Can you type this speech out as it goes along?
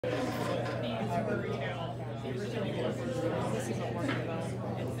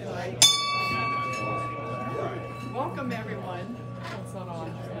Welcome everyone. It's not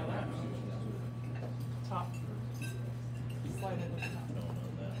on. Top. Slide it.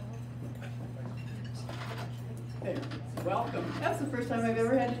 There. Welcome. That's the first time I've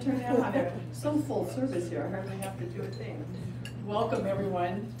ever had to turn that on. They're so full service here. I hardly have to do a thing. Welcome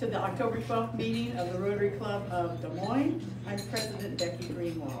everyone to the October 12th meeting of the Rotary Club of Des Moines. I'm President Becky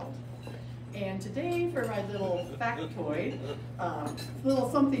Greenwald. And today for my little factoid, little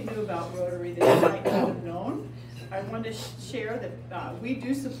something new about Rotary that you might not have known. I want to share that we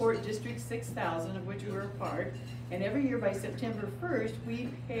do support District 6000, of which we were a part, and every year by September 1st, we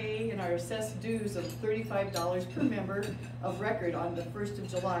pay in our assessed dues of $35 per member of record on the 1st of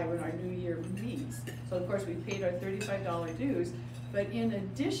July when our new year meets. So of course we paid our $35 dues, but in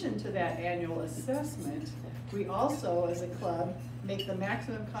addition to that annual assessment, we also, as a club, make the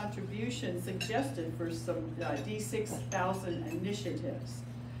maximum contribution suggested for some D6000 initiatives.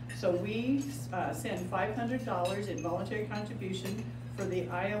 So we send $500 in voluntary contribution for the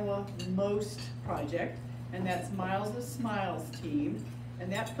Iowa MOST project, and that's Miles of Smiles team.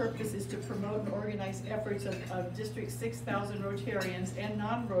 And that purpose is to promote and organize efforts of District 6000 Rotarians and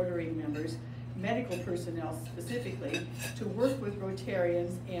non-Rotary members, medical personnel specifically, to work with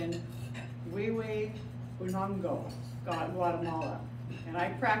Rotarians in Unongo, Guatemala. And I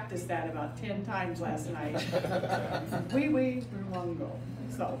practiced that about 10 times last night. Unongo.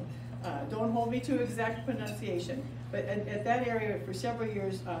 So don't hold me to exact pronunciation. But at that area for several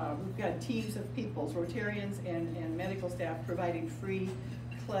years, we've got teams of peoples, Rotarians and medical staff providing free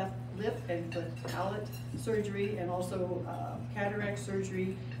cleft lip and cleft palate surgery, and also cataract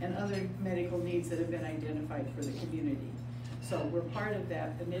surgery and other medical needs that have been identified for the community. So we're part of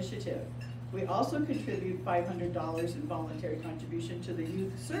that initiative. We also contribute $500 in voluntary contribution to the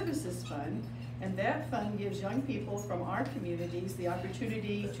Youth Services Fund, and that fund gives young people from our communities the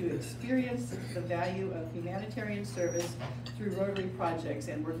opportunity to experience the value of humanitarian service through Rotary projects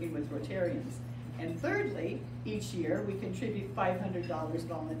and working with Rotarians. And thirdly, each year we contribute $500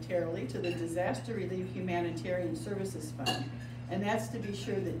 voluntarily to the Disaster Relief Humanitarian Services Fund. And that's to be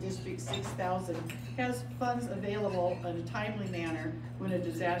sure that District 6000 has funds available in a timely manner when a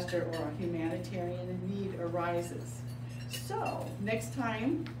disaster or a humanitarian need arises. So, next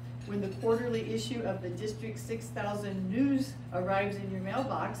time, when the quarterly issue of the District 6000 news arrives in your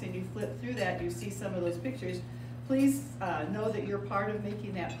mailbox and you flip through that, you see some of those pictures, please know that you're part of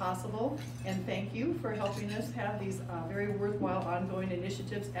making that possible, and thank you for helping us have these very worthwhile ongoing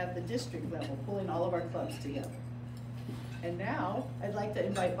initiatives at the district level, pulling all of our clubs together. And now, I'd like to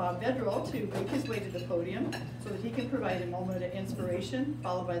invite Bob Bedrell to make his way to the podium so that he can provide a moment of inspiration,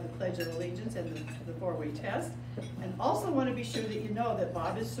 followed by the Pledge of Allegiance and the four-way test. And also want to be sure that you know that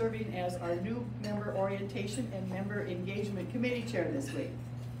Bob is serving as our new Member Orientation and Member Engagement Committee Chair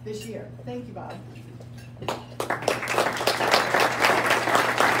this year. Thank you, Bob.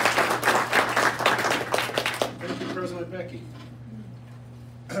 Thank you, President Becky.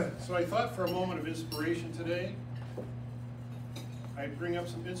 So I thought for a moment of inspiration today, I'd bring up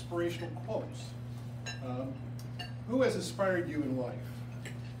some inspirational quotes. Who has inspired you in life?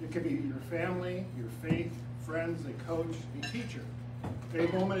 It could be your family, your faith, friends, a coach, a teacher, a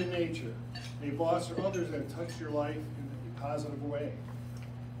moment in nature, a boss, or others that have touched your life in a positive way.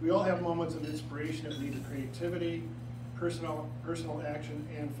 We all have moments of inspiration that lead to creativity, personal action,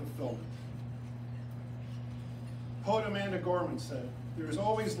 and fulfillment. Poet Amanda Gorman said, "There is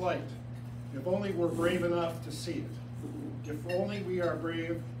always light, if only we're brave enough to see it. If only we are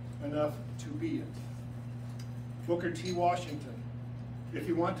brave enough to be it." Booker T. Washington, "If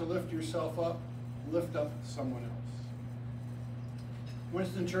you want to lift yourself up, lift up someone else."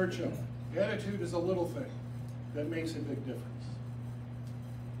 Winston Churchill, "Attitude is a little thing that makes a big difference."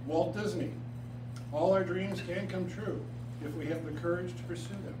 Walt Disney, "All our dreams can come true if we have the courage to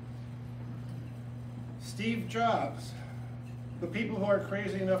pursue them." Steve Jobs, "The people who are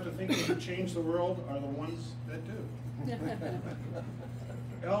crazy enough to think they can change the world are the ones that do."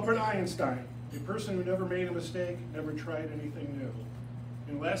 Albert Einstein, "A person who never made a mistake, never tried anything new."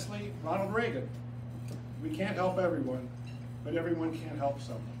 And lastly, Ronald Reagan, "We can't help everyone, but everyone can help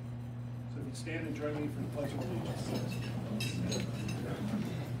someone." So if you stand and join me for the Pledge of Allegiance.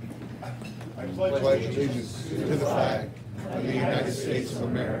 I pledge allegiance to the flag of the United States of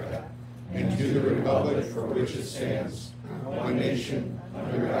America and to the republic for which it stands, one nation,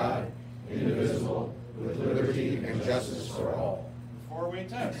 under God, indivisible, with liberty and justice for all. Four-way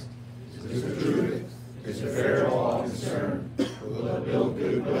test. Is the truth, is it fair to all concerned, will it build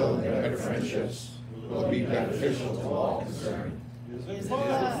goodwill and better friendships, will it be beneficial to all concerned. Is it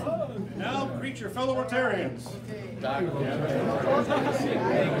fun? And now, meet your fellow Rotarians.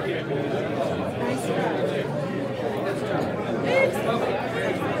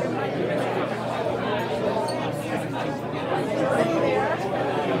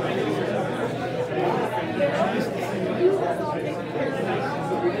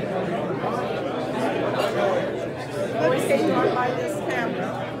 Let's take you on by this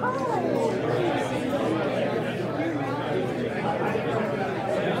camera.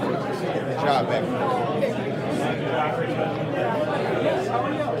 Good job, Becky.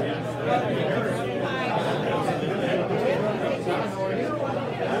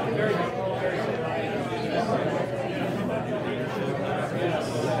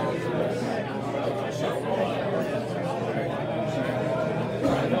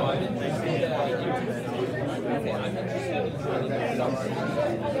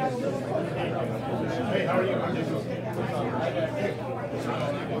 Hey, how are you?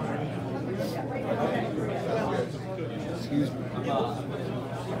 Excuse me.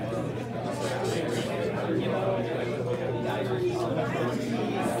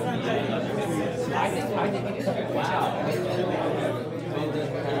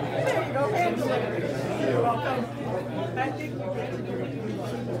 There you go, hand delivery. You're welcome. I think we get to do it.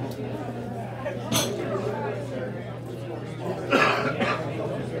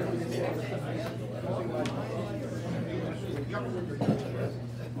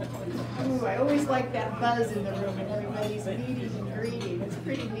 Ooh, I always like that buzz in the room and everybody's meeting and greeting. It's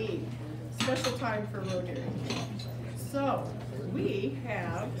pretty neat. Special time for Rotary. So, we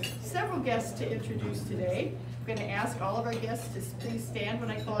have several guests to introduce today. I'm going to ask all of our guests to please stand when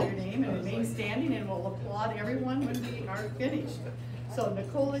I call your name and remain standing, and we'll applaud everyone when we are finished. So,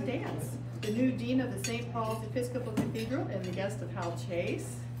 Nicola Dance, the new Dean of the St. Paul's Episcopal Cathedral and the guest of Hal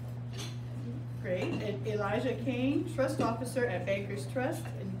Chase. Great. And Elijah Kane, Trust Officer at Bankers Trust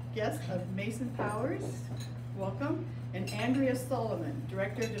and guest of Mason Powers. Welcome. And Andrea Sullivan,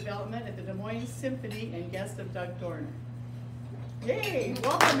 Director of Development at the Des Moines Symphony and guest of Doug Dorner. Yay!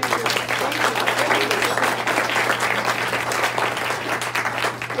 Welcome, everyone.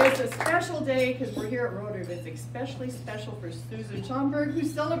 It's a special day because we're here at Rotary, but it's especially special for Susan Schomburg,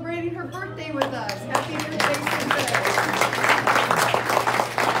 who's celebrating her birthday with us. Happy birthday, Susan!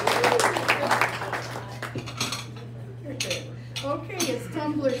 Okay, it's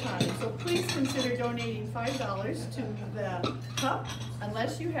tumbler time, so please consider donating $5 to the cup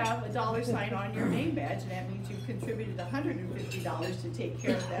unless you have a dollar sign on your name badge, and that means you've contributed $150 to take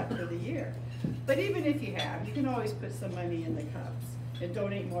care of that for the year. But even if you have, you can always put some money in the cups and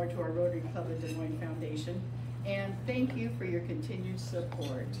donate more to our Rotary Club of Des Moines Foundation. And thank you for your continued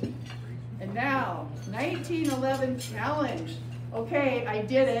support. And now, 1911 challenge. Okay, I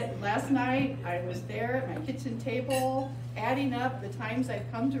did it. Last night, I was there at my kitchen table, adding up the times I've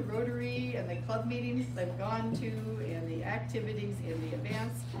come to Rotary and the club meetings I've gone to and the activities and the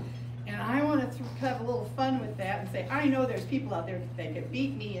events. And I want to have a little fun with that and say, I know there's people out there that could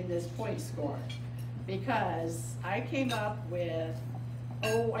beat me in this point score. Because I came up with,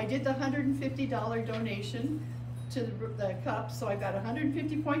 I did the $150 donation to the cup, so I've got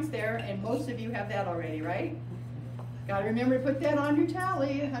 150 points there, and most of you have that already, right? Gotta remember to put that on your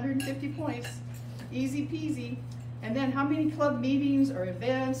tally, 150 points, easy peasy. And then how many club meetings or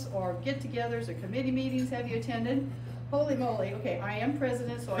events or get-togethers or committee meetings have you attended? Holy moly, okay, I am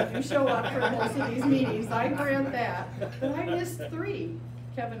president, so I do show up for most of these meetings, I grant that. But I missed 3.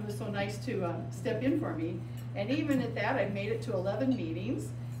 Kevin was so nice to step in for me. And even at that, I've made it to 11 meetings,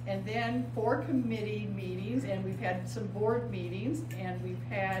 and then 4 committee meetings, and we've had some board meetings, and we've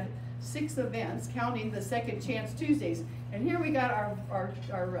had 6 events, counting the Second Chance Tuesdays. And here we got our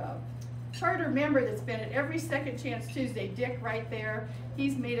charter member that's been at every Second Chance Tuesday, Dick, right there.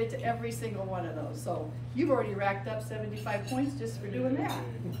 He's made it to every single one of those. So you've already racked up 75 points just for doing that.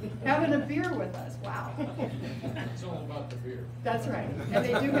 Having a beer with us, wow. It's all about the beer. That's right, and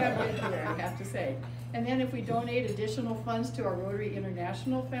they do have good beer, I have to say. And then if we donate additional funds to our Rotary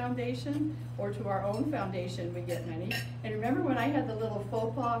International Foundation or to our own foundation, we get money. And remember when I had the little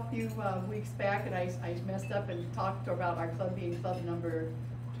faux pas a few weeks back and I messed up and talked about our club being club number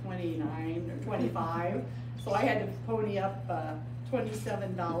 29 or 25, so I had to pony up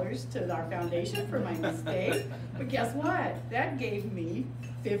 $27 to our foundation for my mistake. But guess what? That gave me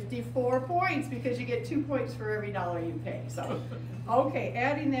 54 points because you get 2 points for every dollar you pay. So, okay,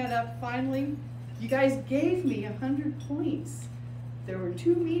 adding that up, finally, you guys gave me 100 points. There were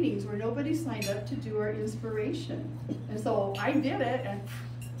 2 meetings where nobody signed up to do our inspiration. And so I did it and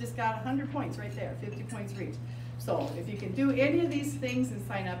just got 100 points right there, 50 points for each. So if you can do any of these things and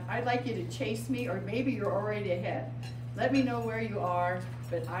sign up, I'd like you to chase me, or maybe you're already ahead. Let me know where you are,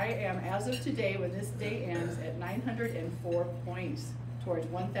 But I am, as of today, when this day ends, at 904 points towards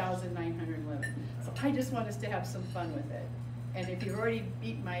 1,911. So I just want us to have some fun with it. And if you've already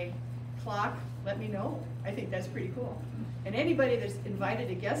beat my clock, let me know. I think that's pretty cool. And anybody that's invited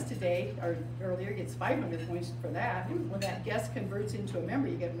a guest today or earlier gets 500 points for that. And when that guest converts into a member,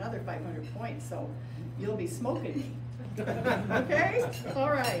 you get another 500 points. So you'll be smoking me. Okay? All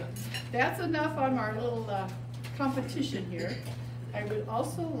right. That's enough on our little competition here. I would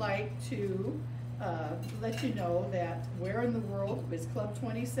also like to let you know that Where in the World is Club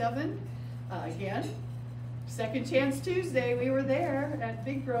 27. Again, Second Chance Tuesday, we were there at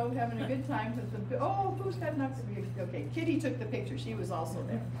Big Grove having a good time with the, oh, who's got enough to be, okay, Kitty took the picture, she was also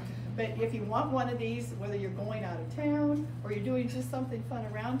there. But if you want one of these, whether you're going out of town or you're doing just something fun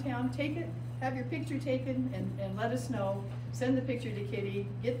around town, take it, have your picture taken and let us know. Send the picture to Kitty,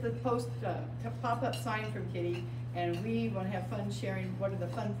 get the post pop-up sign from Kitty, and we want to have fun sharing what are the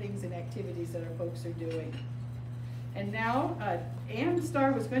fun things and activities that our folks are doing. And now, Ann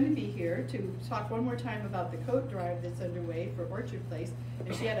Starr was going to be here to talk one more time about the coat drive that's underway for Orchard Place,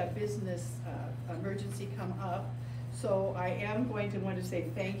 and she had a business emergency come up. So I am going to want to say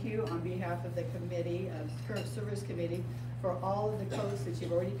thank you on behalf of the committee, current service committee, for all of the coats that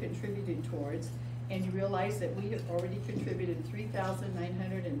you've already contributed towards. And you realize that we have already contributed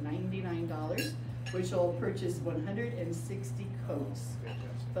 $3,999, which will purchase 160 coats.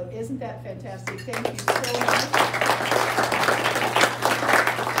 So isn't that fantastic? Thank you so much.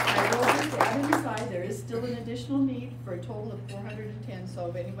 I will just add inside, there is still an additional need for a total of 410. So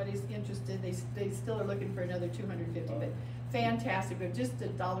if anybody's interested, they still are looking for another 250. But fantastic. We're just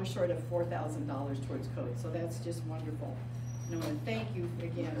 $1 short of $4,000 towards coats. So that's just wonderful. And I want to thank you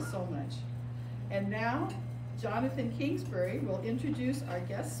again so much. And now, Jonathan Kingsbury will introduce our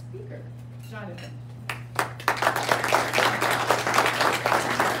guest speaker. Jonathan.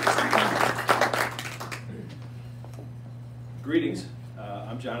 Greetings,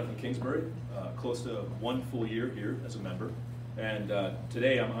 I'm Jonathan Kingsbury, close to 1 full year here as a member, and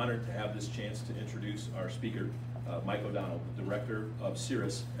today I'm honored to have this chance to introduce our speaker, Mike O'Donnell, the Director of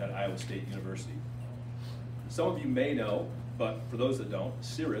CIRRUS at Iowa State University. Some of you may know, but for those that don't,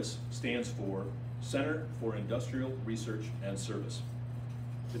 CIRRUS stands for Center for Industrial Research and Service.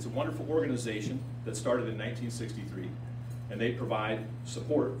 It's a wonderful organization that started in 1963, and they provide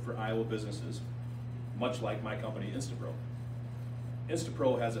support for Iowa businesses, much like my company, Instapro.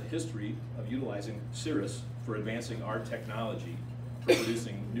 Instapro has a history of utilizing CIRRUS for advancing our technology for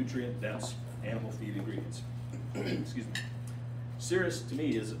producing nutrient-dense animal feed ingredients. Excuse me. CIRRUS, to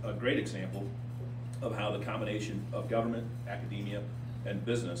me, is a great example of how the combination of government, academia, and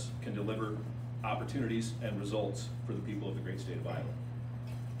business can deliver opportunities and results for the people of the great state of Iowa.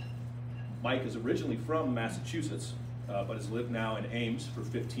 Mike is originally from Massachusetts, but has lived now in Ames for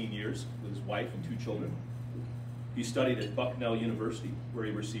 15 years with his wife and 2 children. He studied at Bucknell University, where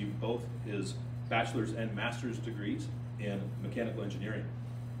he received both his bachelor's and master's degrees in mechanical engineering.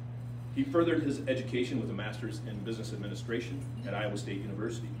 He furthered his education with a master's in business administration at Iowa State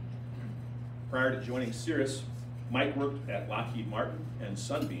University. Prior to joining CIRRUS, Mike worked at Lockheed Martin and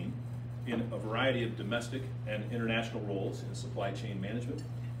Sunbeam in a variety of domestic and international roles in supply chain management,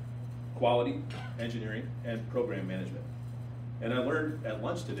 quality, engineering, and program management. And I learned at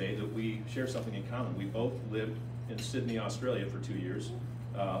lunch today that we share something in common. We both lived in Sydney, Australia for 2 years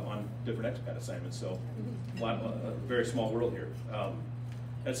on different expat assignments, so a very small world here.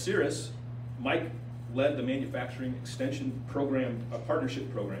 At CIRRUS, Mike led the manufacturing extension program, a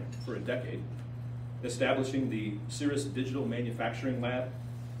partnership program for a decade, establishing the CIRRUS Digital Manufacturing Lab,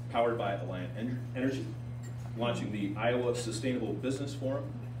 powered by Alliant Energy, launching the Iowa Sustainable Business Forum,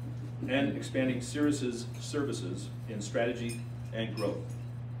 and expanding CIRRUS's services in strategy and growth.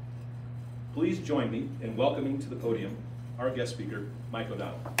 Please join me in welcoming to the podium our guest speaker, Mike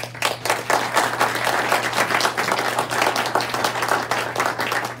O'Donnell.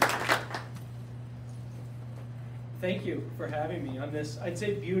 Thank you for having me on this, I'd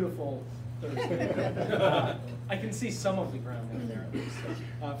say, beautiful Thursday. I can see some of the ground down there at least.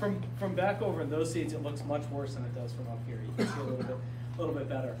 From back over in those seats, it looks much worse than it does from up here. You can see a little bit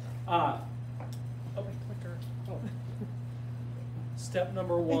better. Step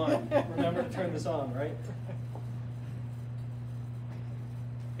number 1, remember to turn this on, right?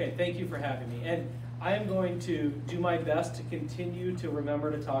 Okay, thank you for having me. And I am going to do my best to continue to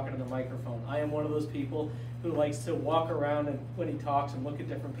remember to talk into the microphone. I am one of those people who likes to walk around and when he talks and look at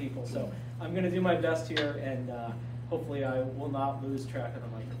different people. So I'm going to do my best here, and hopefully I will not lose track of the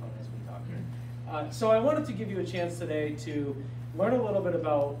microphone as we talk here. So I wanted to give you a chance today to learn a little bit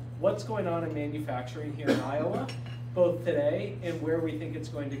about what's going on in manufacturing here in Iowa, both today and where we think it's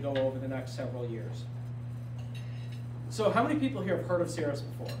going to go over the next several years. So how many people here have heard of Cirrus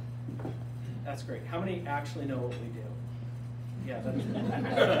before? That's great. How many actually know what we do? Yeah, that's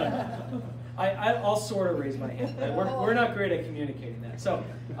I'll sort of raise my hand. We're not great at communicating that. So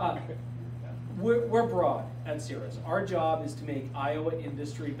we're broad at Cirrus. Our job is to make Iowa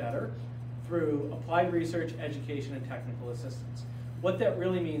industry better through applied research, education, and technical assistance. What that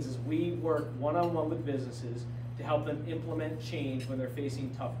really means is we work one-on-one with businesses to help them implement change when they're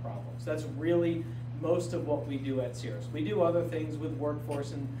facing tough problems. That's really most of what we do at Cirrus. We do other things with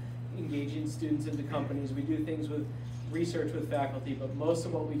workforce and engaging students into companies. We do things with research with faculty, but most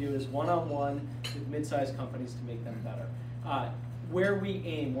of what we do is one-on-one with mid-sized companies to make them better. Where we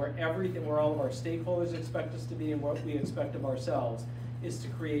aim, where all of our stakeholders expect us to be and what we expect of ourselves is to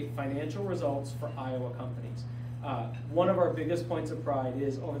create financial results for Iowa companies. One of our biggest points of pride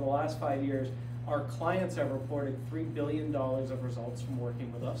is over the last 5 years, our clients have reported $3 billion of results from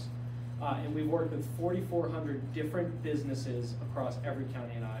working with us. And we've worked with 4,400 different businesses across every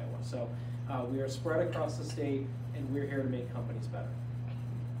county in Iowa. So we are spread across the state, and we're here to make companies better.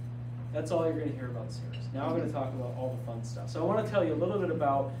 That's all you're going to hear about Cirrus. Now I'm going to talk about all the fun stuff. So I want to tell you a little bit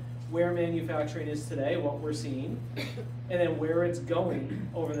about where manufacturing is today, what we're seeing, and then where it's going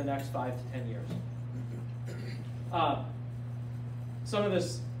over the next 5 to 10 years. Some of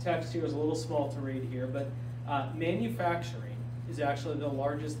this text here is a little small to read here, but manufacturing is actually the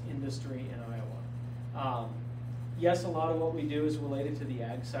largest industry in Iowa. Yes, a lot of what we do is related to the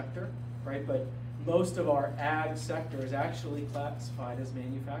ag sector, right? But most of our ag sector is actually classified as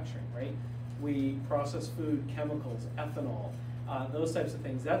manufacturing, right? We process food, chemicals, ethanol, those types of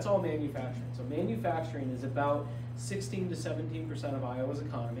things. That's all manufacturing. So manufacturing is about 16 to 17% of Iowa's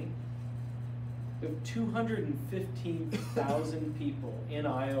economy. We have 215,000 people in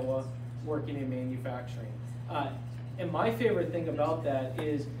Iowa working in manufacturing. And my favorite thing about that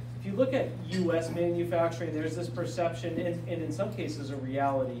is if you look at US manufacturing, there's this perception, and in some cases a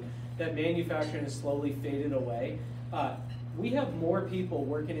reality, that manufacturing has slowly faded away. We have more people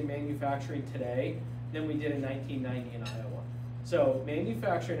working in manufacturing today than we did in 1990 in Iowa. So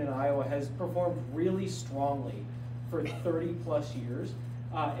manufacturing in Iowa has performed really strongly for 30 plus years.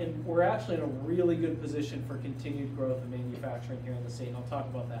 And we're actually in a really good position for continued growth of manufacturing here in the state, and I'll talk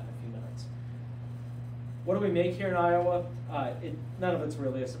about that in a few minutes. What do we make here in Iowa? None of it's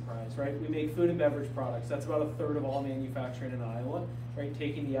really a surprise, right? We make food and beverage products. That's about 1/3 of all manufacturing in Iowa, right?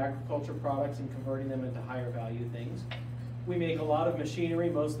 Taking the agriculture products and converting them into higher value things. We make a lot of machinery.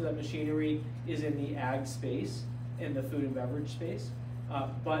 Most of that machinery is in the ag space and the food and beverage space.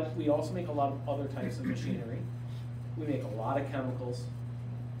 But we also make a lot of other types of machinery. We make a lot of chemicals.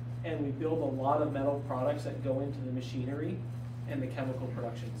 And we build a lot of metal products that go into the machinery and the chemical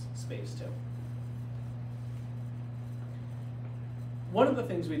production space too. One of the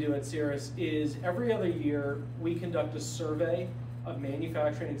things we do at Cirrus is every other year we conduct a survey of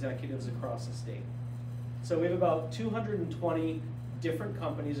manufacturing executives across the state. So we have about 220 different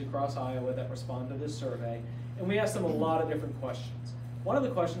companies across Iowa that respond to this survey, and we ask them a lot of different questions. One of the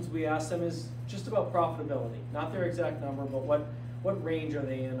questions we ask them is just about profitability, not their exact number, but what range are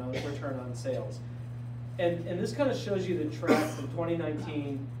they in on return on sales. And this kind of shows you the track from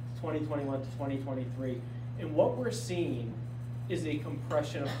 2019, 2021 to 2023. And what we're seeing is a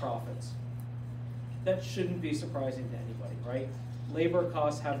compression of profits. That shouldn't be surprising to anybody, right? Labor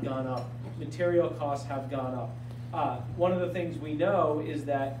costs have gone up, material costs have gone up. One of the things we know is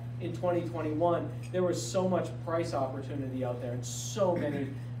that in 2021, there was so much price opportunity out there and so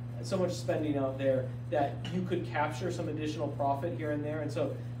much spending out there that you could capture some additional profit here and there. And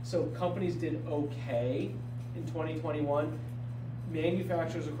so companies did okay in 2021.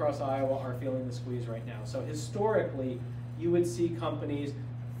 Manufacturers across Iowa are feeling the squeeze right now. So historically, you would see companies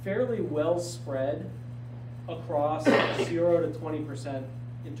fairly well spread across 0 to 20%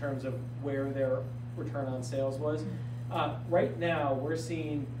 in terms of where their return on sales was. Right now, we're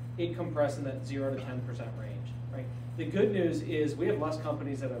seeing it compress in that 0 to 10% range, right? The good news is we have less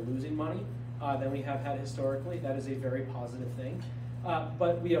companies that are losing money than we have had historically. That is a very positive thing.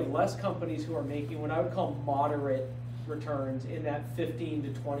 But we have less companies who are making what I would call moderate returns in that 15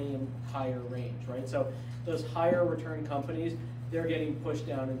 to 20 and higher range, right? So those higher return companies, they're getting pushed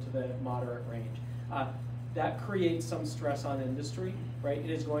down into the moderate range. That creates some stress on industry, right? It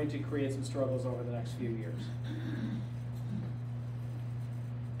is going to create some struggles over the next few years.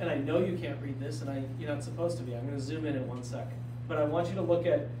 And I know you can't read this, and you're not supposed to be. I'm going to zoom in 1 second. But I want you to look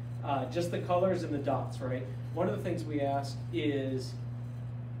at just the colors and the dots, right? One of the things we ask is,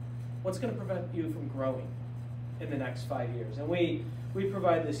 what's going to prevent you from growing in the next 5 years? And we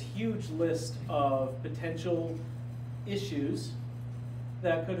provide this huge list of potential issues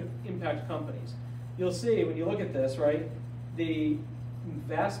that could impact companies. You'll see when you look at this, right, the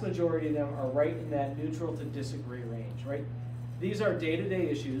vast majority of them are right in that neutral to disagree range, right? These are day-to-day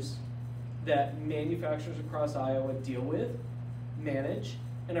issues that manufacturers across Iowa deal with, manage,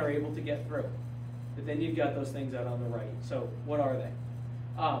 and are able to get through. But then you've got those things out on the right. So what are they?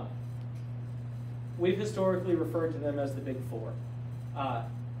 We've historically referred to them as the big four.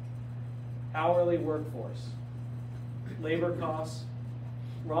 Hourly workforce, labor costs,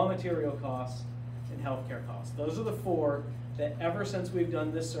 raw material costs, and healthcare costs. Those are the four that ever since we've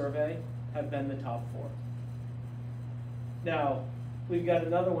done this survey have been the top four. Now, we've got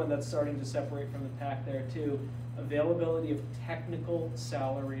another one that's starting to separate from the pack there too, availability of technical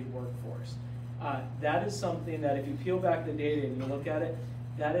salaried workforce. That is something that if you peel back the data and you look at it,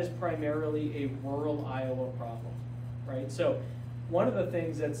 that is primarily a rural Iowa problem, right? So one of the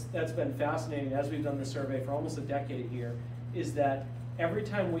things that's been fascinating as we've done the survey for almost a decade here is that every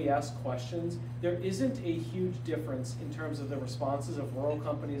time we ask questions, there isn't a huge difference in terms of the responses of rural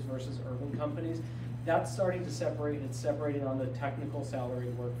companies versus urban companies. That's starting to separate, and it's separating on the technical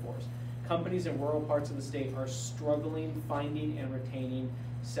salaried workforce. Companies in rural parts of the state are struggling finding and retaining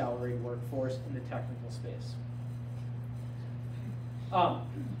salaried workforce in the technical space.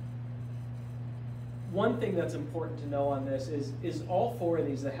 One thing that's important to know on this is all four of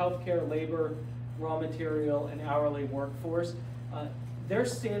these, the healthcare, labor, raw material, and hourly workforce, they're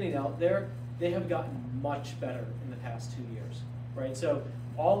standing out there. They have gotten much better in the past 2 years, right? So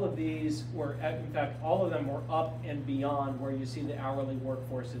all of these were, in fact, all of them were up and beyond where you see the hourly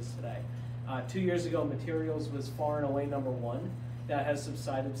workforce is today. 2 years ago, materials was far and away number one. That has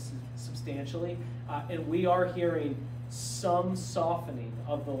subsided substantially. And we are hearing some softening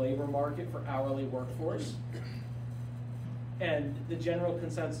of the labor market for hourly workforce. And the general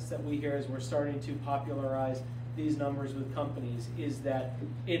consensus that we hear as we're starting to popularize these numbers with companies is that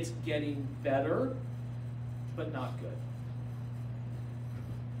it's getting better, but not good.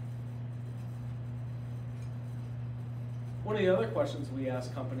 One of the other questions we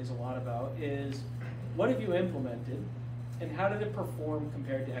ask companies a lot about is, what have you implemented and how did it perform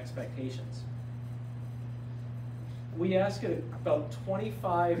compared to expectations? We ask it about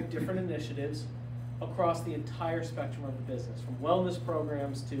 25 different initiatives across the entire spectrum of the business, from wellness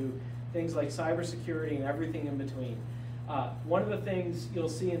programs to things like cybersecurity and everything in between. One of the things you'll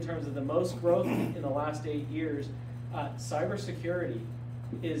see in terms of the most growth in the last 8 years, cybersecurity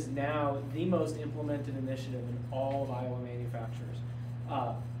is now the most implemented initiative in all of Iowa manufacturers.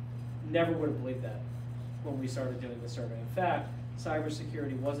 Never would have believed that when we started doing the survey. In fact,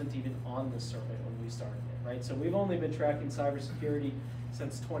 cybersecurity wasn't even on this survey when we started it, right? So we've only been tracking cybersecurity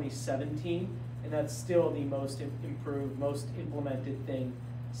since 2017, and that's still the most improved, most implemented thing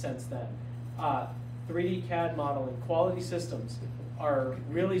since then. 3D CAD modeling, quality systems are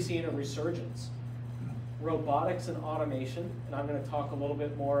really seeing a resurgence. Robotics and automation, and I'm going to talk a little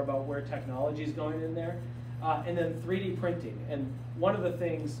bit more about where technology is going in there, and then 3D printing. And one of the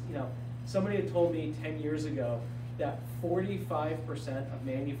things, somebody had told me 10 years ago that 45% of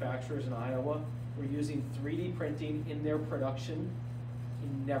manufacturers in Iowa were using 3D printing in their production. He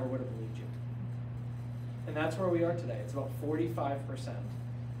never would have believed you. And that's where we are today. It's about 45%,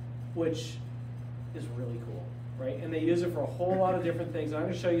 which is really cool, right? And they use it for a whole lot of different things. And I'm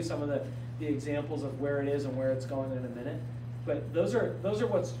going to show you some of the examples of where it is and where it's going in a minute. But those are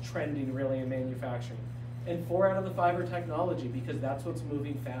what's trending really in manufacturing. And 4 out of the 5 are technology, because that's what's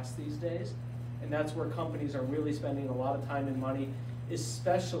moving fast these days. And that's where companies are really spending a lot of time and money,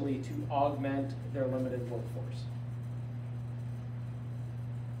 especially to augment their limited workforce.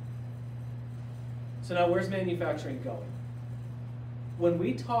 So now where's manufacturing going? When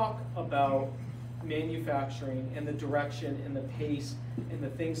we talk about manufacturing and the direction and the pace and the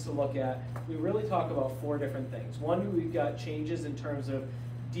things to look at, we really talk about 4 different things. One, we've got changes in terms of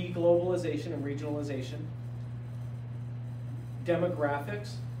deglobalization and regionalization.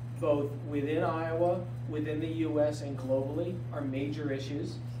 Demographics, both within Iowa, within the US, and globally, are major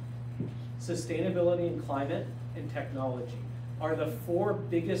issues. Sustainability and climate and technology are the 4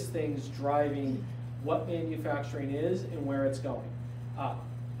 biggest things driving what manufacturing is and where it's going.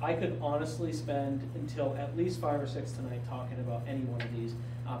 I could honestly spend until at least 5 or 6 tonight talking about any one of these,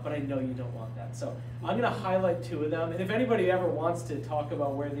 but I know you don't want that. So I'm going to highlight 2 of them, and if anybody ever wants to talk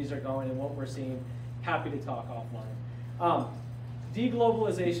about where these are going and what we're seeing, happy to talk offline.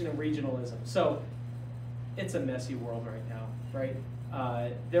 Deglobalization and regionalism. So it's a messy world right now, right?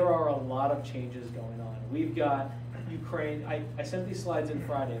 there are a lot of changes going on. We've got Ukraine. I sent these slides in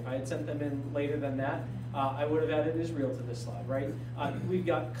Friday. If I had sent them in later than that, I would have added Israel to this slide, right? We've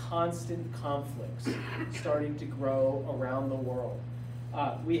got constant conflicts starting to grow around the world.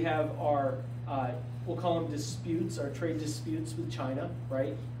 We have our, we'll call them disputes, our trade disputes with China,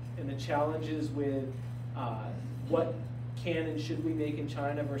 right? And the challenges with what can and should we make in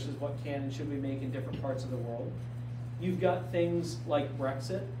China versus what can and should we make in different parts of the world. You've got things like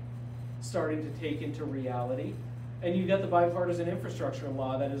Brexit starting to take into reality. And you've got the bipartisan infrastructure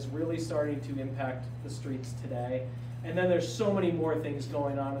law that is really starting to impact the streets today. And then there's so many more things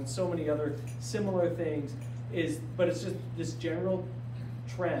going on and so many other similar things, but it's just this general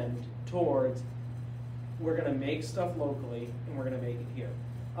trend towards we're gonna make stuff locally and we're gonna make it here.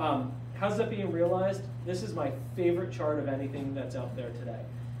 How's that being realized? This is my favorite chart of anything that's out there today.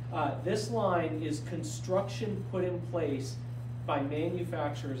 This line is construction put in place by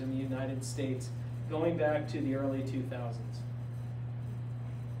manufacturers in the United States going back to the early 2000s.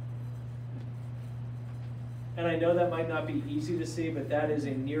 And I know that might not be easy to see, but that is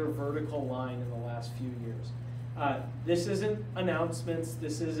a near vertical line in the last few years. This isn't announcements,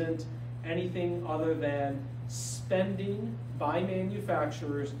 this isn't anything other than spending by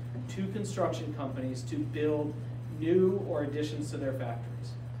manufacturers to construction companies to build new or additions to their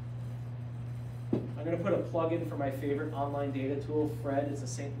factories. I'm going to put a plug in for my favorite online data tool, Fred. It's a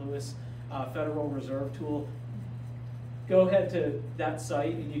St. Louis Federal Reserve tool. Go ahead to that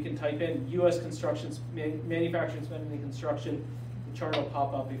site and you can type in U.S. construction, manufacturing spending in construction. The chart will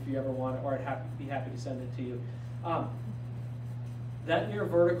pop up if you ever want it, or I'd be happy to send it to you. That near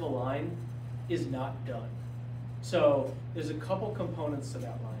vertical line is not done. So there's a couple components to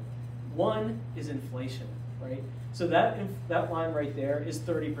that line. One is inflation, right? So that line right there is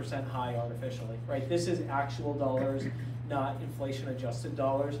 30% high artificially, right? This is actual dollars, not inflation adjusted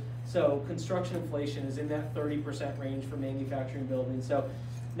dollars. So construction inflation is in that 30% range for manufacturing buildings. So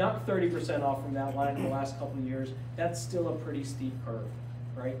knock 30% off from that line in the last couple of years. That's still a pretty steep curve,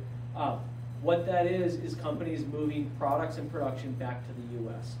 right? What that is companies moving products and production back to the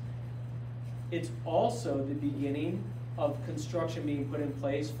US. It's also the beginning of construction being put in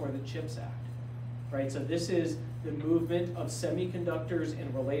place for the CHIPS Act, right? So this is the movement of semiconductors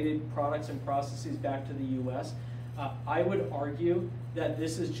and related products and processes back to the US. I would argue that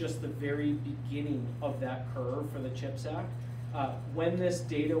this is just the very beginning of that curve for the CHIPS Act. When this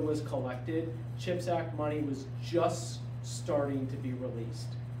data was collected, CHIPS Act money was just starting to be released.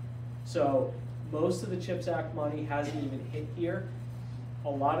 So most of the CHIPS Act money hasn't even hit here. A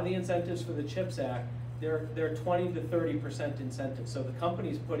lot of the incentives for the CHIPS Act, they're 20 to 30% incentives. So the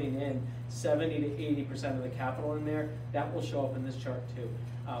company's putting in 70 to 80% of the capital in there. That will show up in this chart too.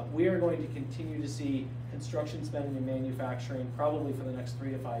 We are going to continue to see construction spending and manufacturing probably for the next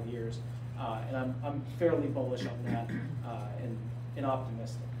 3 to 5 years. And I'm fairly bullish on that and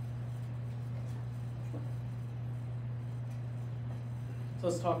optimistic. So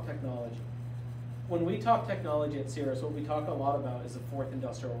let's talk technology. When we talk technology at Cirrus, what we talk a lot about is the fourth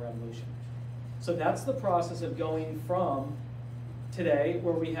industrial revolution. So that's the process of going from today,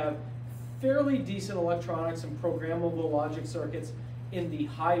 where we have fairly decent electronics and programmable logic circuits in the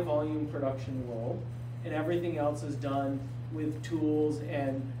high volume production world, and everything else is done with tools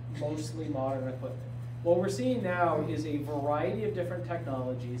and mostly modern equipment. What we're seeing now is a variety of different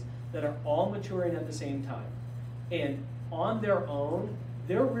technologies that are all maturing at the same time. And on their own,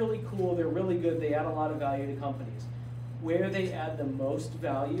 they're really cool, they're really good, they add a lot of value to companies. Where they add the most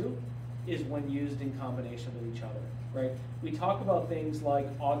value is when used in combination with each other, right? We talk about things like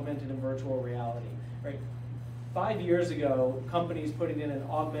augmented and virtual reality, right? 5 years ago, companies putting in an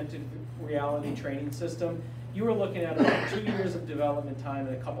augmented reality training system, you were looking at about 2 years of development time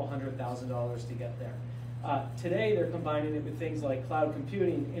and a couple $100,000 to get there. Today, they're combining it with things like cloud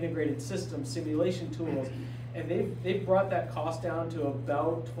computing, integrated systems, simulation tools, and they've brought that cost down to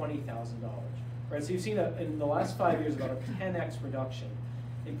about $20,000, right? So you've seen in the last 5 years about a 10x reduction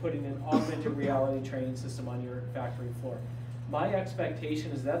in putting an augmented reality training system on your factory floor. My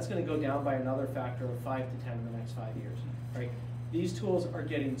expectation is that's going to go down by another factor of 5 to 10 in the next 5 years, right? These tools are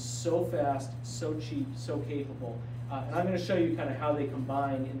getting so fast, so cheap, so capable, and I'm going to show you kind of how they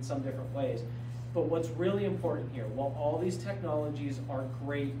combine in some different ways. But what's really important here, while all these technologies are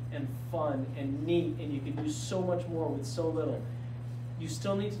great and fun and neat, and you can do so much more with so little, you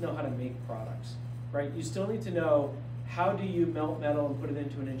still need to know how to make products, right? You still need to know how do you melt metal and put it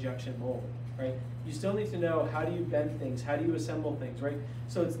into an injection mold, right? You still need to know how do you bend things, how do you assemble things, right?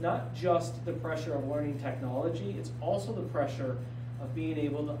 So it's not just the pressure of learning technology, it's also the pressure of being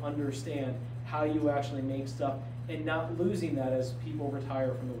able to understand how you actually make stuff and not losing that as people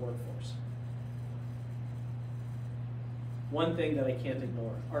retire from the workforce. One thing that I can't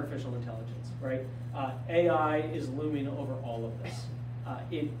ignore, artificial intelligence, right? AI is looming over all of this.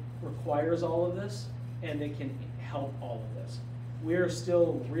 It requires all of this, and it can help all of this. We're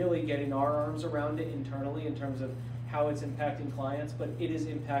still really getting our arms around it internally in terms of how it's impacting clients, but it is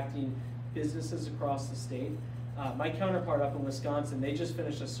impacting businesses across the state. My counterpart up in Wisconsin, they just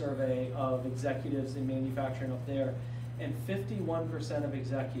finished a survey of executives in manufacturing up there, and 51% of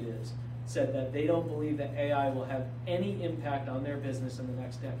executives said that they don't believe that AI will have any impact on their business in the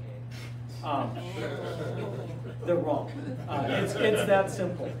next decade. They're wrong. It's that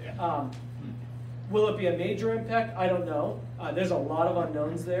simple. Will it be a major impact? I don't know. There's a lot of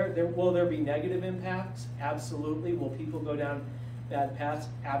unknowns there. Will there be negative impacts? Absolutely. Will people go down bad paths?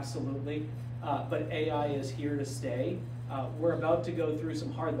 Absolutely. But AI is here to stay. We're about to go through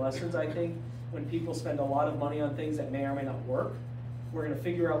some hard lessons, I think, when people spend a lot of money on things that may or may not work. We're going to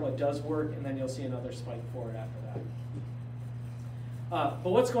figure out what does work, and then you'll see another spike forward after that.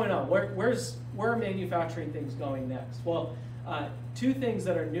 But what's going on? Where are manufacturing things going next? Well, two things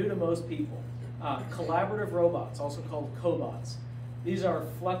that are new to most people. Collaborative robots, also called cobots. These are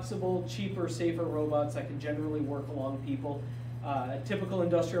flexible, cheaper, safer robots that can generally work along people. A typical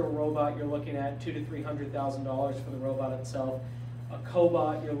industrial robot, you're looking at $200,000 to $300,000 for the robot itself. A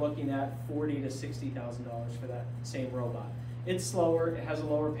cobot, you're looking at $40,000 to $60,000 for that same robot. It's slower, it has a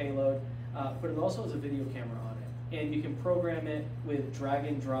lower payload, but it also has a video camera on it. And you can program it with drag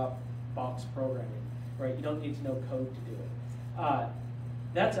and drop box programming, right? You don't need to know code to do it.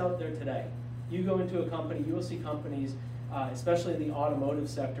 That's out there today. You go into a company, you will see companies, especially in the automotive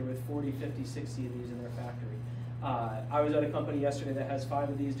sector, with 40, 50, 60 of these in their factory. I was at a company yesterday that has 5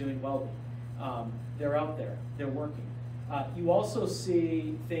 of these doing welding. They're out there, they're working. You also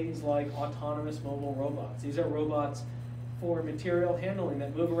see things like autonomous mobile robots. These are robots for material handling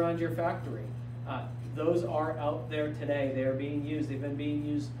that move around your factory. Those are out there today. They are being used. They've been being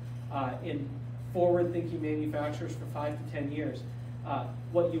used in forward-thinking manufacturers for 5 to 10 years.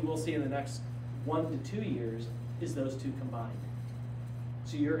 What you will see in the next 1 to 2 years is those two combined.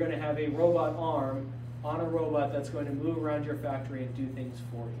 So you're going to have a robot arm on a robot that's going to move around your factory and do things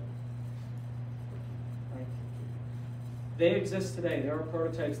for you. Right? They exist today. There are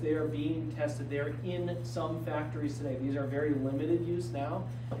prototypes. They are being tested. They are in some factories today. These are very limited use now.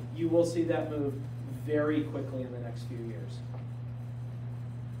 You will see that move very quickly in the next few years.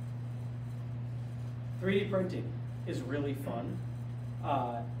 3D printing is really fun.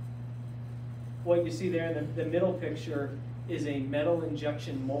 What you see there in the middle picture is a metal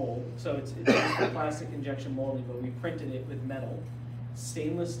injection mold. So it's plastic injection molding, but we printed it with metal.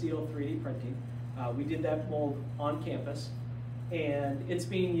 Stainless steel 3D printing. We did that mold on campus, and it's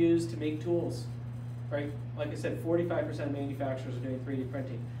being used to make tools, right? Like I said, 45% of manufacturers are doing 3D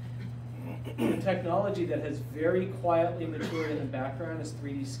printing. The technology that has very quietly matured in the background is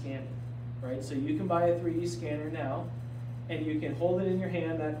 3D scanning, right? So you can buy a 3D scanner now, and you can hold it in your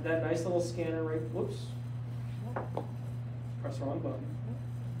hand, that nice little scanner right, whoops, press the wrong button.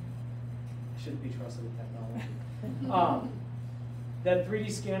 I shouldn't be trusted with technology. That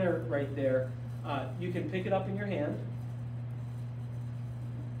 3D scanner right there, you can pick it up in your hand,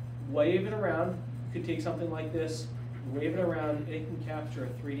 wave it around. You could take something like this, wave it around, and it can capture a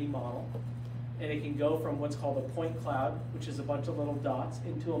 3D model. And it can go from what's called a point cloud, which is a bunch of little dots,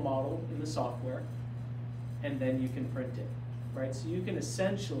 into a model in the software. And then you can print it, right? So you can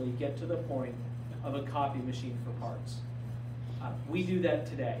essentially get to the point of a copy machine for parts. We do that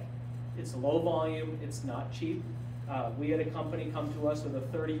today. It's low volume, it's not cheap. We had a company come to us with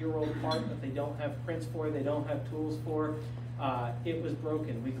a 30-year-old part that they don't have prints for, they don't have tools for. It was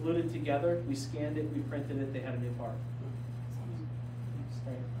broken. We glued it together, we scanned it, we printed it, they had a new part.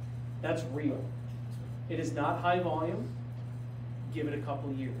 Right? That's real. It is not high volume. Give it a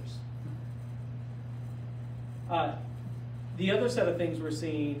couple years. The other set of things we're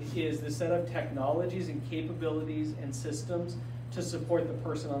seeing is the set of technologies and capabilities and systems to support the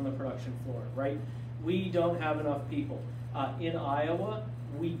person on the production floor, right? We don't have enough people. In Iowa,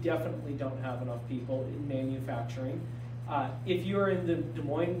 we definitely don't have enough people in manufacturing. If you're in the Des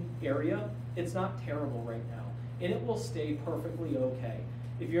Moines area, it's not terrible right now, and it will stay perfectly okay.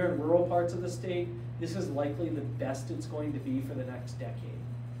 If you're in rural parts of the state, this is likely the best it's going to be for the next decade.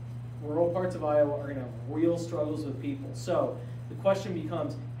 Rural parts of Iowa are going to have real struggles with people. So the question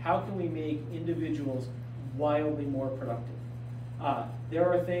becomes, how can we make individuals wildly more productive?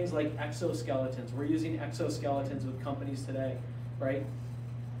 There are things like exoskeletons. We're using exoskeletons with companies today, right?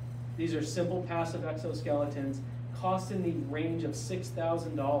 These are simple passive exoskeletons, cost in the range of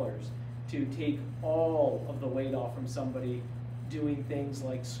 $6,000 to take all of the weight off from somebody doing things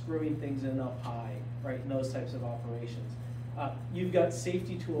like screwing things in up high, right, and those types of operations. You've got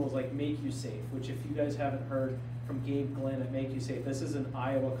safety tools like Make You Safe, which if you guys haven't heard from Gabe Glenn at Make You Safe, this is an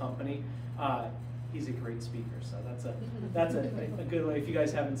Iowa company. He's a great speaker, so that's a good way if you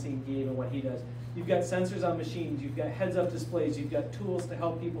guys haven't seen Gabe and what he does. You've got sensors on machines, you've got heads-up displays, you've got tools to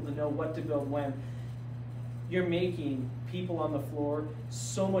help people to know what to build when. You're making people on the floor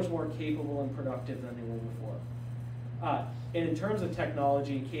so much more capable and productive than they were before. And in terms of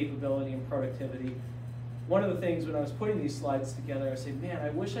technology, capability, and productivity, one of the things when I was putting these slides together, I said, man, I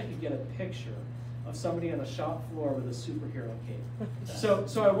wish I could get a picture of somebody on a shop floor with a superhero cape.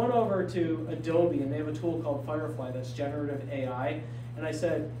 So I went over to Adobe, and they have a tool called Firefly that's generative AI, and I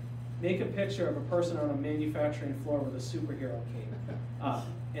said, make a picture of a person on a manufacturing floor with a superhero cape.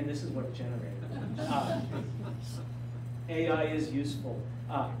 And this is what it generated. AI is useful.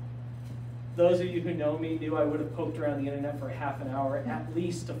 Those of you who know me knew I would have poked around the internet for half an hour at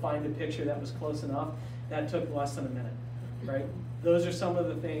least to find a picture that was close enough. That took less than a minute, right? Those are some of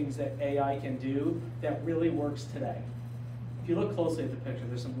the things that AI can do that really works today. If you look closely at the picture,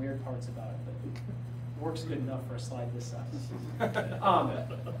 there's some weird parts about it, but it works good enough for a slide this size.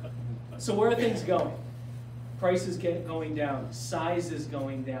 So where are things going? Prices going down, size is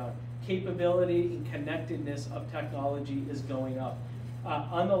going down, capability and connectedness of technology is going up.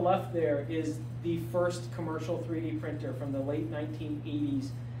 On the left there is the first commercial 3D printer from the late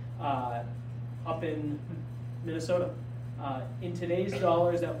 1980s up in Minnesota. In today's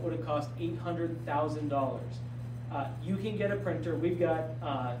dollars, that would have cost $800,000. You can get a printer. We've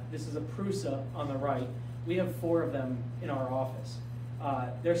got, this is a Prusa on the right. We have 4 of them in our office.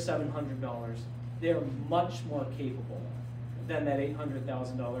 They're $700. They're much more capable than that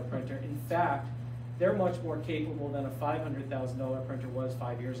 $800,000 printer. In fact, they're much more capable than a $500,000 printer was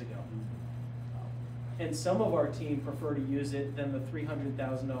 5 years ago. And some of our team prefer to use it than the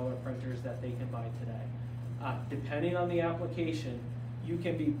 $300,000 printers that they can buy today. Depending on the application, you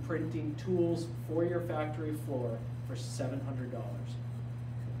can be printing tools for your factory floor for $700.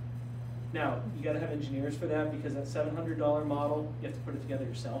 Now, you gotta have engineers for that because that $700 model, you have to put it together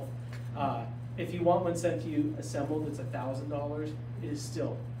yourself. If you want one sent to you assembled, it's $1,000. It is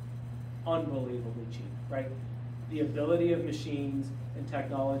still unbelievably cheap, right? The ability of machines and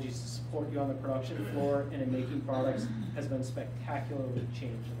technologies to support you on the production floor and in making products has been spectacularly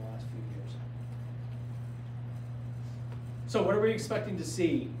changed in the last few years. So what are we expecting to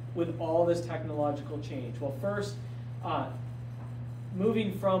see with all this technological change? Well, first,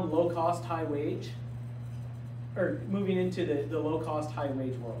 moving from low-cost, high-wage, or moving into the low-cost,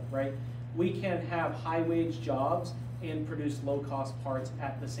 high-wage world, right? We can have high-wage jobs and produce low-cost parts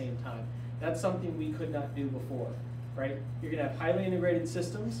at the same time. That's something we could not do before, right? You're gonna have highly integrated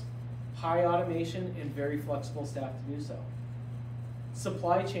systems, high automation, and very flexible staff to do so.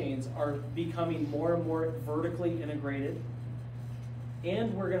 Supply chains are becoming more and more vertically integrated,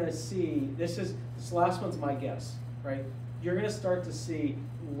 and we're gonna see, this last one's my guess, right? You're gonna start to see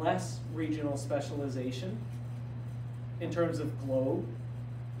less regional specialization in terms of globe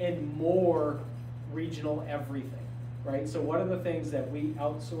and more regional everything. Right? So what are the things that we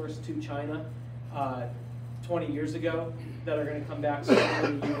outsourced to China 20 years ago that are going to come back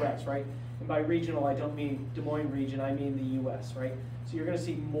in the US, right? And by regional, I don't mean Des Moines region, I mean the US, right? So you're going to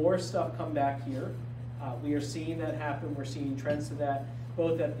see more stuff come back here. We are seeing that happen. We're seeing trends to that,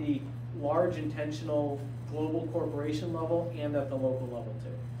 both at the large intentional global corporation level and at the local level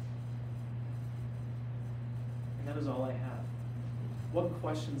too. And that is all I have. What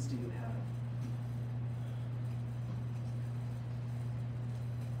questions do you have?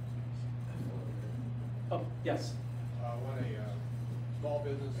 Oh, yes. When a small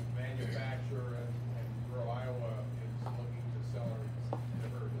business manufacturer in rural Iowa is looking to sell or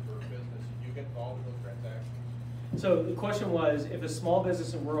deliver business, do you get involved in those transactions? So the question was, if a small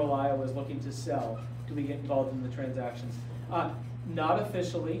business in rural Iowa is looking to sell, do we get involved in the transactions? Not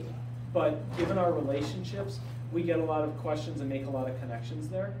officially, but given our relationships, we get a lot of questions and make a lot of connections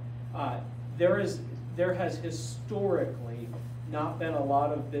there. There has historically not been a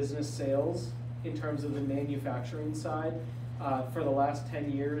lot of business sales in terms of the manufacturing side. For the last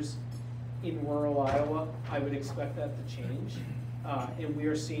 10 years in rural Iowa, I would expect that to change. And we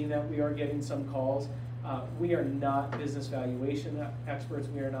are seeing that. We are getting some calls. We are not business valuation experts.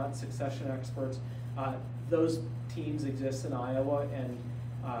 We are not succession experts. Those teams exist in Iowa, and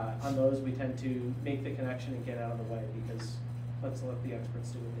on those we tend to make the connection and get out of the way because let's let the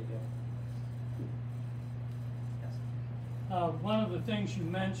experts do what they do. One of the things you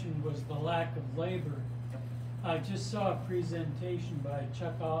mentioned was the lack of labor. I just saw a presentation by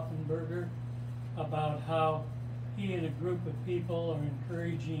Chuck Offenberger about how he and a group of people are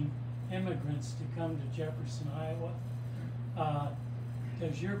encouraging immigrants to come to Jefferson, Iowa.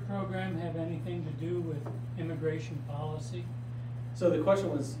 Does your program have anything to do with immigration policy? So the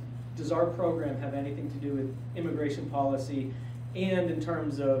question was, does our program have anything to do with immigration policy and in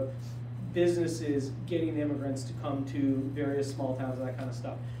terms of businesses getting immigrants to come to various small towns and that kind of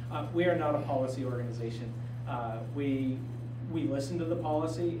stuff? We are not a policy organization. We listen to the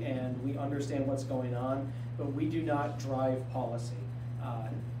policy and we understand what's going on, but we do not drive policy.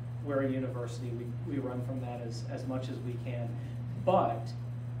 We're a university. We run from that as much as we can. But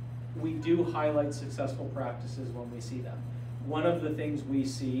we do highlight successful practices when we see them. One of the things we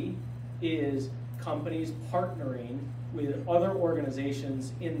see is companies partnering with other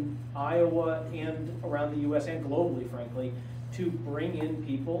organizations in Iowa and around the US and globally, frankly, to bring in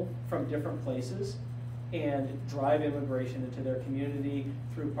people from different places and drive immigration into their community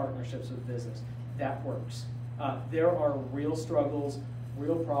through partnerships with business. That works. There are real struggles,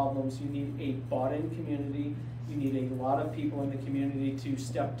 real problems. You need a bought-in community. You need a lot of people in the community to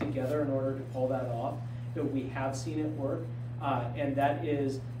step together in order to pull that off. But we have seen it work, and that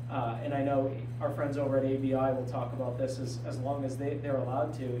is, and I know our friends over at ABI will talk about this as long as they're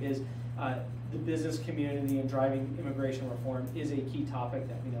allowed to, is the business community and driving immigration reform is a key topic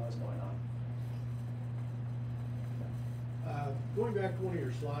that we know is going on. Going back to one of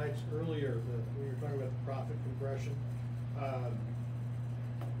your slides earlier, when you were talking about the profit compression,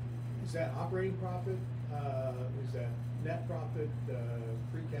 is that operating profit? Is that net profit,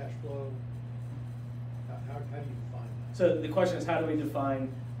 free cash flow? How do you define that? So the question is, how do we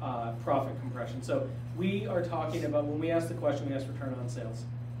define profit compression? So we are talking about, when we ask the question, we ask return on sales.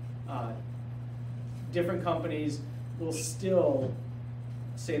 Different companies will still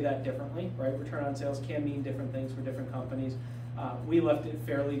say that differently, right? Return on sales can mean different things for different companies. We left it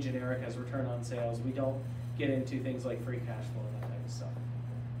fairly generic as return on sales. We don't get into things like free cash flow and that type of stuff.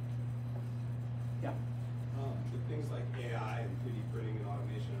 Yeah. With things like AI and 3D printing and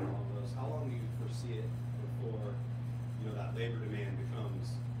automation and all of those, how long do you foresee it before, you know, that labor demand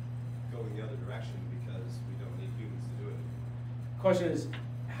becomes going the other direction because we don't need humans to do it? Question is,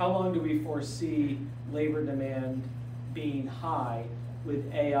 how long do we foresee labor demand being high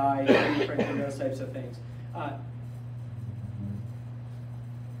with AI, 3D printing, those types of things?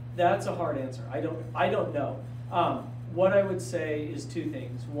 That's a hard answer. I don't know. What I would say is two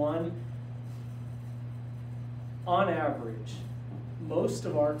things. One, on average, most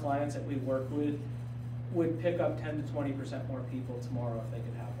of our clients that we work with would pick up 10 to 20% more people tomorrow if they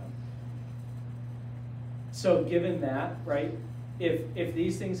could have them. So given that, right, if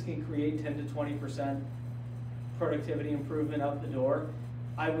these things can create 10 to 20% productivity improvement out the door,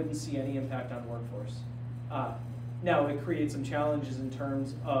 I wouldn't see any impact on workforce. Now, it creates some challenges in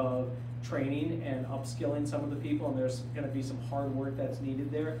terms of training and upskilling some of the people, and there's going to be some hard work that's needed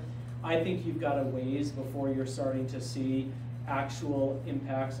there. I think you've got a ways before you're starting to see actual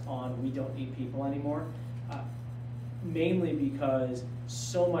impacts on we don't need people anymore, mainly because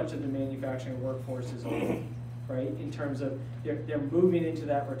so much of the manufacturing workforce is old, right? In terms of they're moving into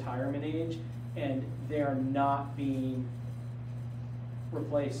that retirement age, and they're not being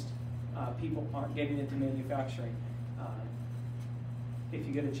replaced. People aren't getting into manufacturing. If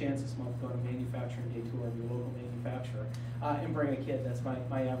you get a chance this month, go to a manufacturing day tour of your local manufacturer and bring a kid. That's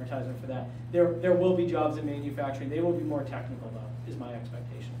my advertisement for that. There will be jobs in manufacturing. They will be more technical though, is my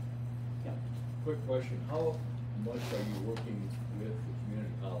expectation. Yeah. Quick question, how much are you working with the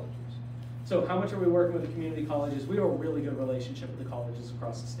community colleges? So how much are we working with the community colleges? We have a really good relationship with the colleges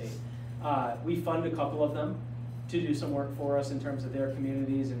across the state. We fund a couple of them to do some work for us in terms of their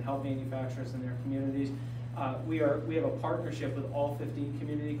communities and help manufacturers in their communities. We have a partnership with all 15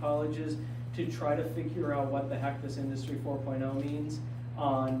 community colleges to try to figure out what the heck this Industry 4.0 means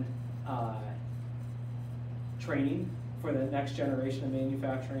on training for the next generation of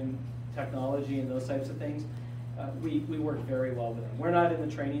manufacturing technology and those types of things. We work very well with them. We're not in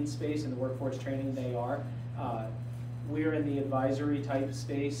the training space, in the workforce training, they are. We're in the advisory type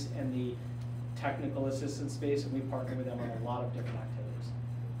space and the technical assistance space, and we partner with them on a lot of different activities.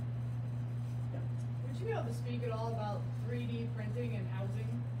 Yeah. Would you be able to speak at all about 3D printing and housing?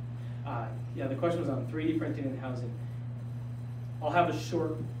 Yeah, the question was on 3D printing and housing. I'll have a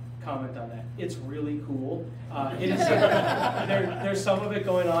short comment on that. It's really cool. There's some of it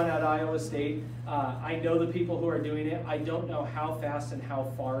going on at Iowa State. I know the people who are doing it. I don't know how fast and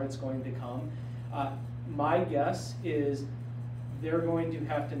how far it's going to come. My guess is they're going to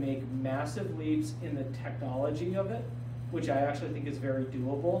have to make massive leaps in the technology of it, which I actually think is very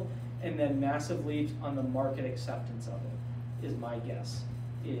doable. and then massive leaps on the market acceptance of it, is my guess,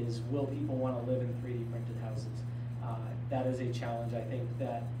 is will people want to live in 3D printed houses? That is a challenge I think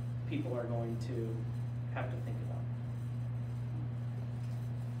that people are going to have to think about.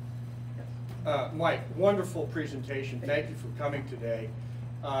 Yes. Mike, wonderful presentation. Thank you for coming today.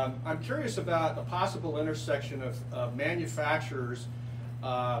 I'm curious about the possible intersection of manufacturers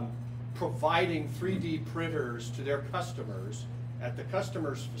providing 3D printers to their customers at the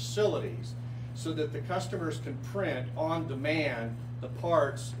customers' facilities so that the customers can print on demand the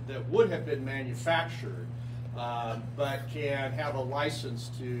parts that would have been manufactured, but can have a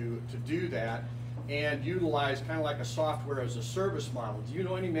license to do that and utilize kind of like a software as a service model. Do you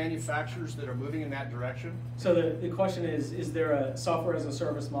know any manufacturers that are moving in that direction? So the question is there a software as a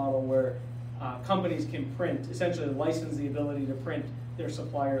service model where companies can print, essentially license the ability to print their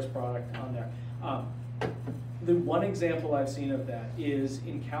supplier's product on there? The one example I've seen of that is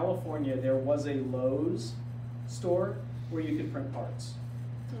in California, there was a Lowe's store where you could print parts.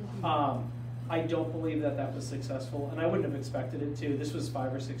 I don't believe that that was successful, and I wouldn't have expected it to. This was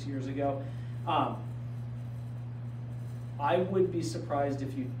 5 or 6 years ago. I would be surprised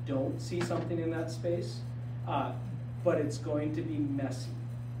if you don't see something in that space, but it's going to be messy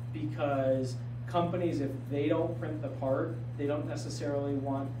because companies, if they don't print the part, they don't necessarily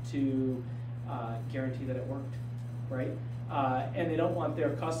want to guarantee that it worked, right? And they don't want their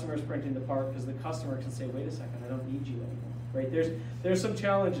customers printing the part because the customer can say, wait a second, I don't need you anymore, right? There's some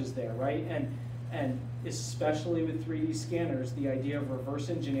challenges there, right? And especially with 3D scanners, the idea of reverse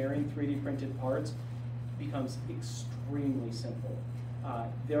engineering 3D printed parts becomes extremely simple.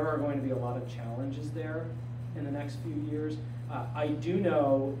 There are going to be a lot of challenges there in the next few years. I do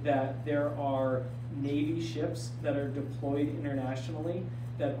know that there are Navy ships that are deployed internationally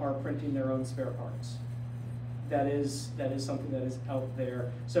that are printing their own spare parts. That is something that is out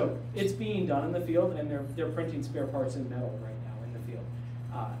there. So it's being done in the field, and they're printing spare parts in metal right now in the field.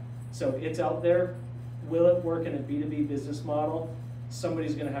 So it's out there. Will it work in a B2B business model?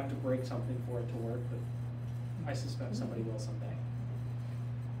 Somebody's going to have to break something for it to work, but I suspect somebody will someday.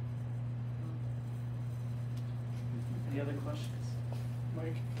 Any other questions?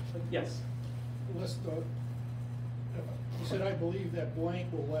 Mike? Yes. List, you said, I believe that blank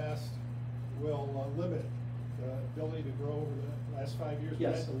will limit the ability to grow over the last 5 years.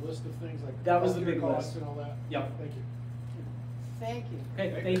 Yes. That's a list of things like that was the healthcare big costs list and all that? Yep. Thank you. Thank you.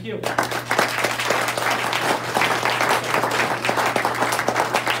 Okay, thank you.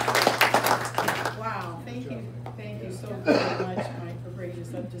 Wow, thank you so very much, Mike, for bringing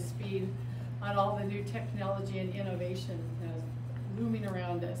us up to speed on all the new technology and innovation looming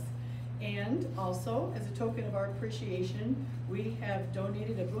around us. And also, as a token of our appreciation, we have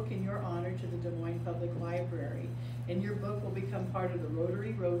donated a book in your honor to the Des Moines Public Library. And your book will become part of the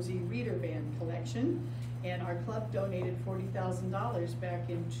Rotary Rosie Reader Band collection. And our club donated $40,000 back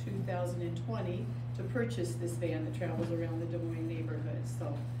in 2020 to purchase this van that travels around the Des Moines neighborhood.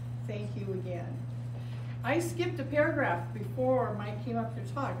 So thank you again. I skipped a paragraph before Mike came up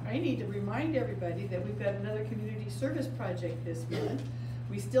to talk. I need to remind everybody that we've got another community service project this month.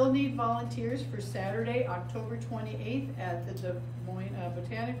 We still need volunteers for Saturday, October 28th at the Des Moines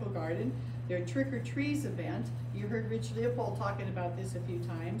Botanical Garden, their Trick or Trees event. You heard Rich Leopold talking about this a few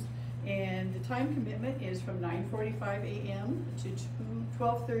times. And the time commitment is from 9:45 a.m. to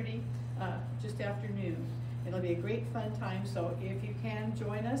 12:30, just after noon. It'll be a great fun time, so if you can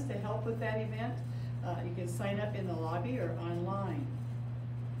join us to help with that event, you can sign up in the lobby or online.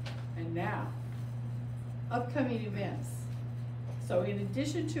 And now, upcoming events. So in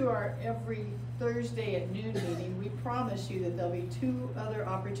addition to our every Thursday at noon meeting, we promise you that there'll be 2 other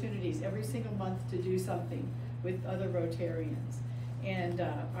opportunities every single month to do something with other Rotarians. And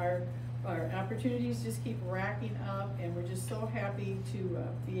our opportunities just keep racking up, and we're just so happy to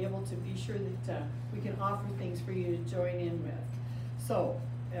be able to be sure that we can offer things for you to join in with. So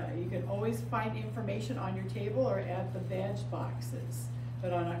you can always find information on your table or at the badge boxes.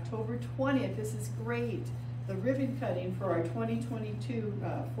 But on October 20th, this is great. The ribbon cutting for our 2022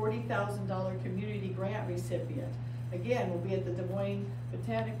 $40,000 community grant recipient. Again, we'll be at the Des Moines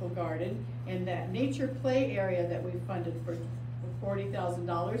Botanical Garden, and that nature play area that we funded for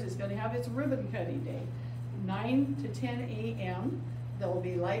 $40,000 is going to have its ribbon cutting day, 9 to 10 a.m. There will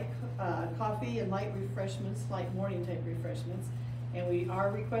be light coffee and light refreshments, light morning type refreshments, and we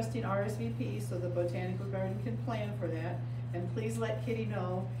are requesting RSVP so the Botanical Garden can plan for that. And please let Kitty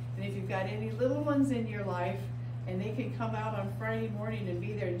know. And if you've got any little ones in your life and they can come out on Friday morning and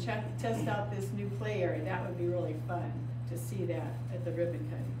be there and test out this new play area, that would be really fun to see that at the ribbon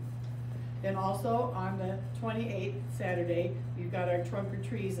cutting. Then also on the 28th, Saturday, we've got our Trunk or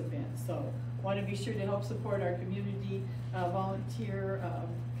Trees event. So want to be sure to help support our community volunteer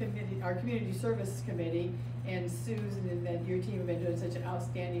committee, our community service committee, and Susan and your team have been doing such an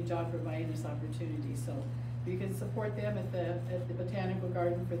outstanding job providing this opportunity. So if you can support them at the Botanical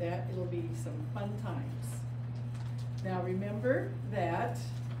Garden for that, it'll be some fun times. Now remember that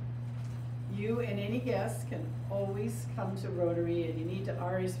you and any guests can always come to Rotary, and you need to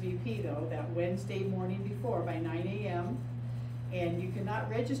RSVP though that Wednesday morning before by 9 a.m. And you cannot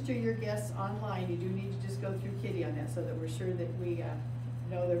register your guests online. You do need to just go through Kitty on that so that we're sure that we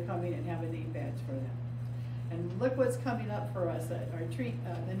know they're coming and have a name badge for them. And look what's coming up for us at our treat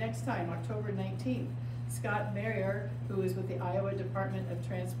the next time, October 19th. Scott Mayer, who is with the Iowa Department of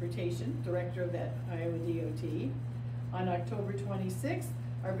Transportation, director of that Iowa DOT. On October 26th,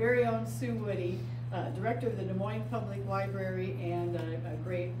 our very own Sue Woody, director of the Des Moines Public Library and a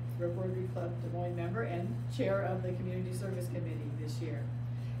great Rotary Club Des Moines member and chair of the Community Service Committee this year.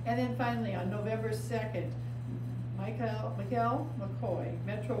 And then finally, on November 2nd, Michael McCoy,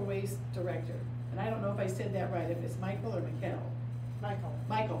 Metro Waste Director. And I don't know if I said that right, if it's Michael or Mikkel. Michael.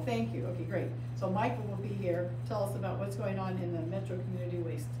 Michael, thank you. Okay, great. So Michael will be here, tell us about what's going on in the Metro Community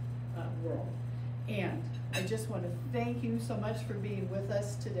Waste world. And I just want to thank you so much for being with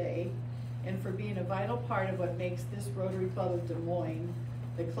us today and for being a vital part of what makes this Rotary Club of Des Moines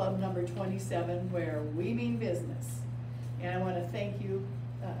the club number 27, where we mean business. And I want to thank you,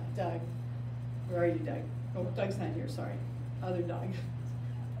 Doug. Where are you, Doug? Oh, Doug's not here, sorry. Other Doug.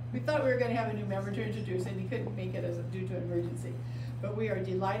 We thought we were going to have a new member to introduce, and he couldn't make it due to an emergency. But we are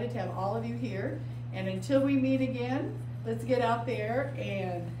delighted to have all of you here. And until we meet again, let's get out there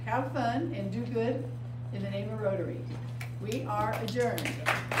and have fun and do good in the name of Rotary. We are adjourned.